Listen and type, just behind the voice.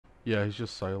Yeah, he's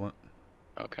just silent.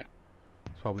 Okay.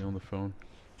 He's probably on the phone.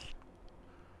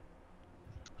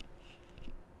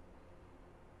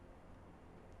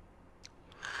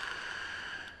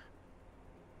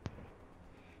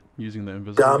 Using the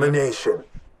invisible Domination.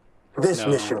 This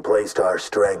mission plays to our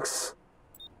strengths.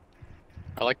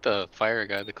 I like the fire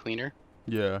guy, the cleaner.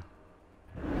 Yeah.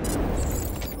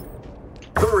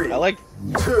 3,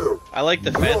 2, I like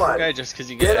the phantom guy just because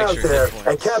you get out extra there hit points.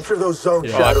 and capture those zones,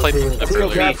 Yeah. Shadow I played Team. them Team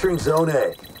earlier. capturing Zone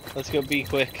A. Let's go B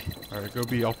quick. Alright, go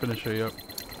B. I'll finish A up.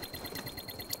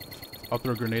 I'll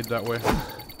throw a grenade that way.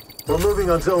 We're moving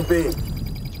on Zone B.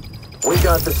 We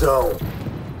got the zone.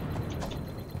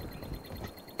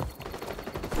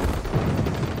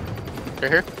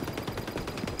 Right here?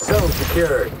 Zone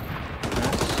secured.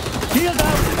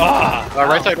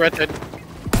 Right side, right side.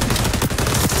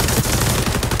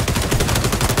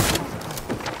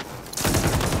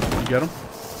 You get him?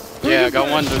 Yeah, I got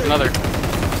one, there's another.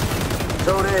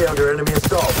 Zone A under enemy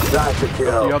assault. That's a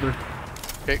kill. The other.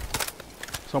 Okay.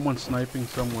 Someone's sniping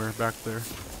somewhere back there.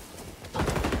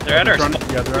 They're at our Trying- spawn.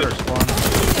 Yeah, they're at our spawn.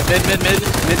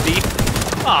 Mid B.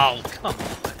 Oh, come on.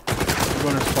 You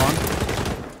going to spawn?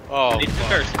 Oh, They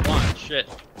took our spawn. Shit.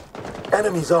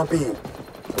 Enemies on B.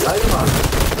 Light them up.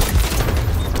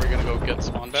 we're gonna go get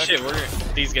spawn back. Shit,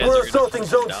 these guys We're are assaulting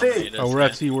Zone C. dominate us, Oh, we're man.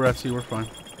 at C, we're at C, we're fine.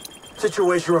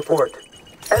 Situation report.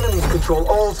 Enemies control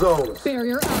all zones.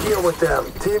 Barrier out. Deal with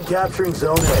them. Team capturing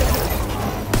Zone A.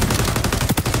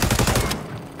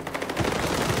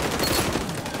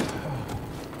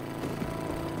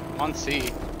 On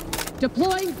C.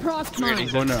 Deploying proc mine.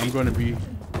 I'm going to B.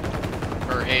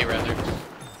 Or A, rather.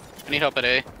 I need help at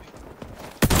A.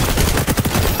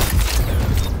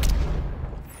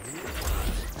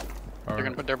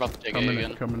 Alright. They're about to take A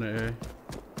again. Coming to A.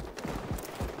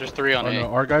 There's 3 on Oh A. no,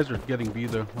 our guys are getting B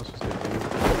though. Let's just get B.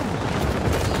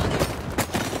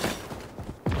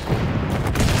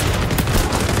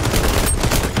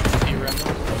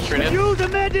 Straight in. Use a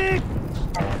medic!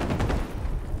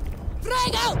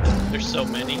 There's so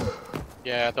many.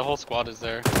 Yeah, the whole squad is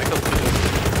there.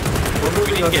 We're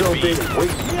moving on get Zone B. B.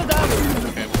 Wait.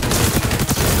 Okay.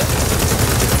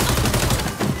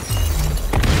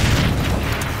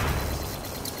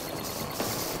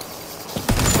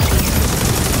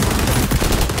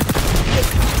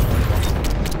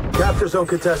 Capture zone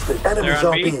contested. Enemies They're on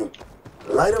on B. B.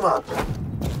 Light them up.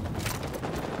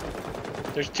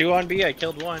 There's 2 on B. I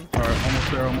killed 1. Alright,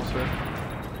 almost there, almost there.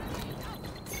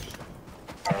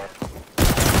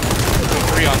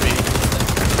 3 on B.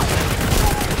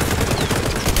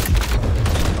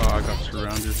 Oh, I got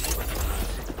surrounded.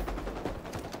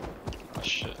 Oh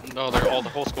shit. No, the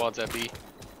whole squad's at B.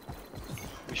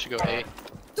 We should go A.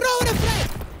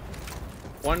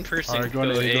 One person Alright, can going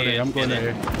to go A, go to A. I'm going to and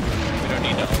A. we don't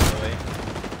need to all the way.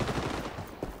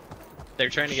 They're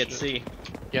trying to get C.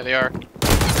 Yeah, they are. One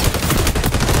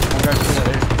guy's still at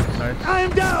A. Nice. I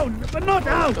am down, but not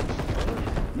out!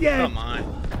 Yeah. Come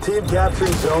on. Team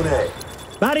capturing Zone A.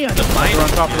 Barrier. The mine. They're on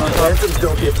top, they're on top. Phantoms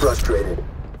don't get frustrated.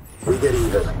 We get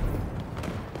even.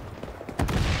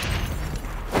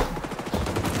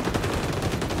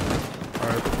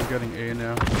 Alright, we're getting A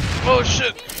now. Oh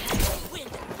shit!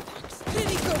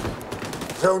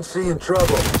 Zone C in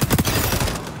trouble.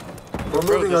 We're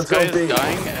Bro, moving on this guy Zone B. is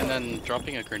dying and then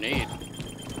dropping a grenade.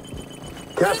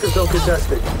 Capture zone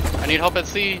contested. I need help at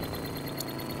C.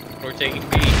 We're taking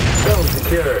B. Zone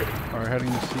secured. Alright,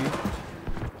 heading to C.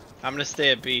 I'm gonna stay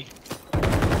at B.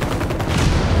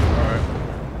 Alright.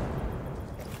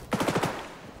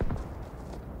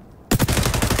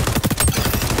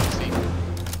 C.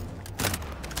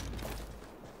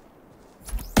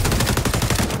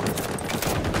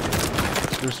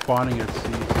 They're spawning at C.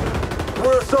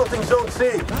 We're assaulting Zone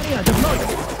C. Barrier deployed.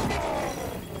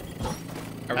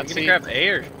 Are we At gonna C. grab A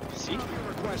or C?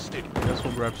 Guess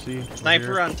we'll grab C. Over Sniper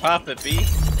here. on top at B.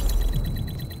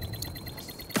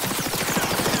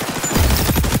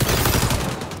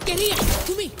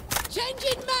 To me.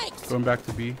 Changing mags. Going back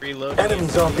to B. Reloading.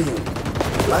 Enemies on B.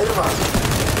 Light them up.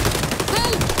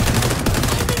 Help!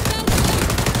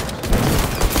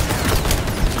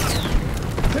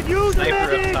 Could use a Sniper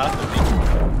up medic. top of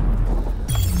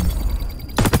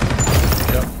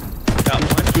Yep. me. Got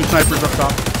one. 2 snipers up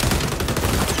top.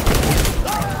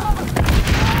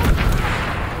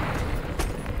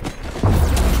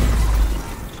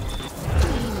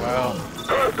 Wow.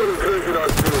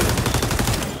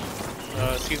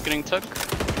 C's getting took.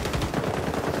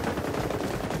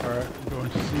 Alright, I'm going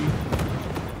to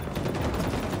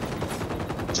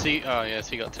C. C, oh yeah,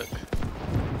 C got took.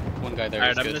 One guy there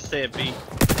Alright, is I'm good. gonna stay at B.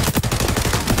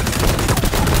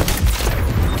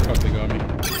 Fuck, they got me.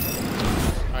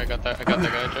 Alright, got that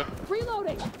guy, Joe.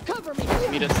 Reloading. Cover me.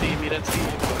 Meet at C, meet at C.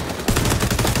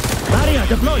 Barrier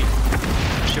deployed.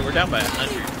 Shit, we're down by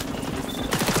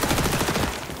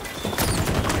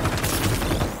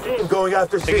 100. Team going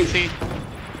after Taking C. C.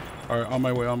 Alright, on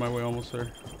my way, almost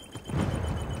there.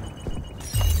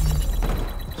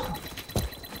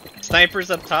 Snipers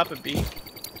up top of B.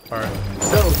 Alright.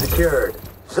 Zone secured.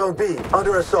 Zone B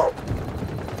under assault.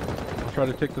 Try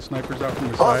to take the snipers out from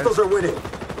the side. Hostiles are winning.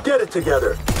 Get it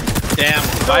together. Damn,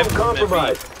 Zone 5 of them at B.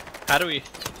 compromised. How do we?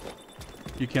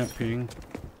 You can't ping.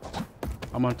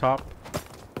 I'm on top.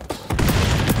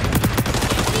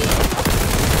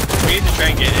 We need to try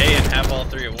and get A and have all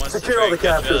 3 at once. Secure all the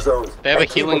capture zones. They have a and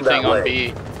keep healing them thing that on way.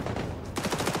 B.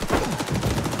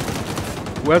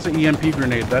 Who has an EMP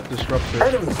grenade? That disrupts it.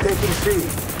 Enemies taking C.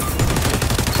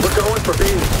 We're going for B.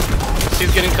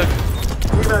 C's getting cooked.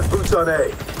 Team has boots on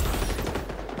A.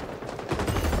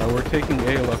 We're taking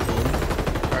A, luckily.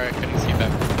 Alright, couldn't see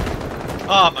back.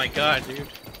 Oh my god, dude.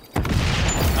 I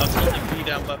was holding B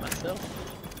down by myself.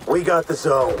 We got the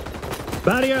zone.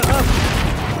 Barrier up.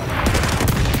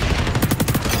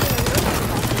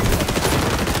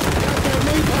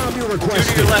 Two to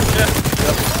your left, Jeff.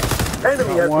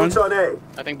 Enemy has one. boots on A.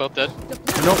 I think both dead.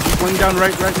 Nope, he's going down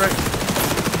right.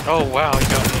 Oh wow, he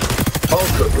got me.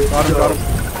 Ultra good Got him, zone. got him.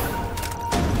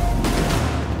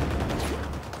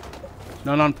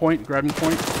 None on point, grabbing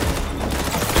point. To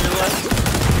your left.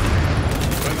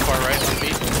 Going far right on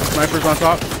B. Snipers on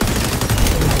top.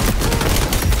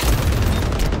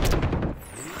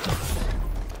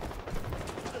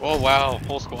 Oh wow,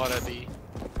 full squad at B.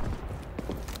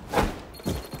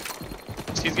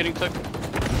 C's getting cooked.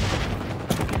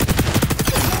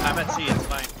 I'm at C, it's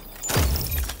fine.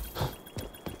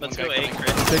 Let's One go guy A, coming.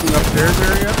 Chris. Taking upstairs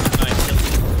area. Nice, kill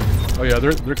him. Oh yeah,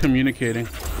 they're communicating.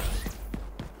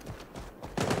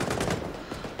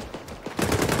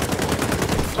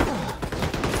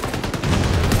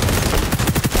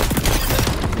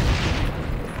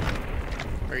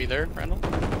 Are you there, Randall?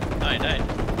 No, I died.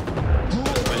 Okay, so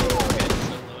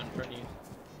low in front of you.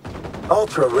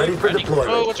 Ultra ready for Running. Oh,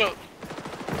 deployment. watch out!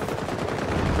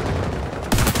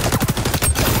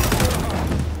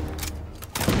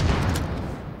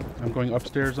 I'm going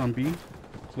upstairs on B.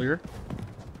 Clear.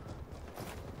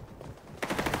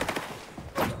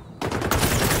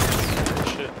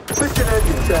 Shit. Mission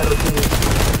ending, Shadow Team.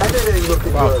 And it ain't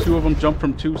looking Wow, good. two of them jumped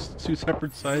from two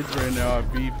separate sides right now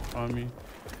at B on me.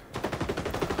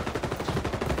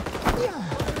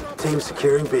 Team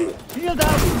securing B. Shield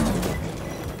up.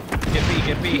 Get B,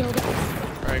 get B.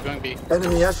 Alright, going B.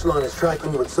 Enemy echelon is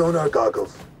tracking with sonar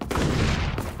goggles.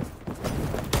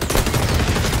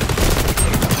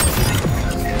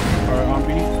 Alright, on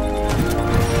B.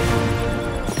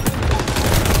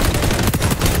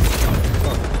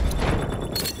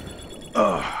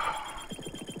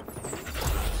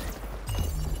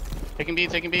 Taking B,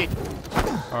 taking B.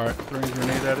 Alright, throwing a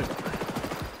grenade at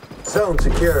it. Zone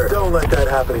secure. Don't let that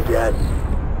happen again.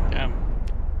 Damn.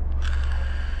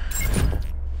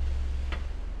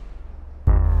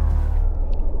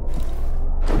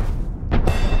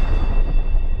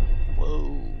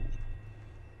 Whoa.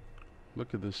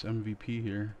 Look at this MVP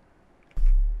here.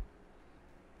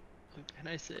 What can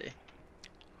I say?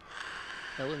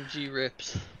 LMG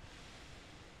rips.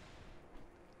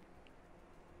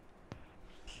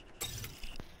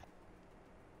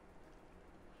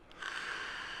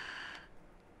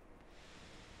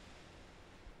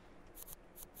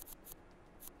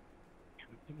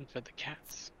 Even fed the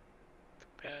cats. Too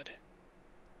bad.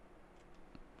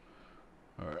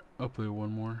 Alright, I'll play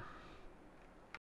one more.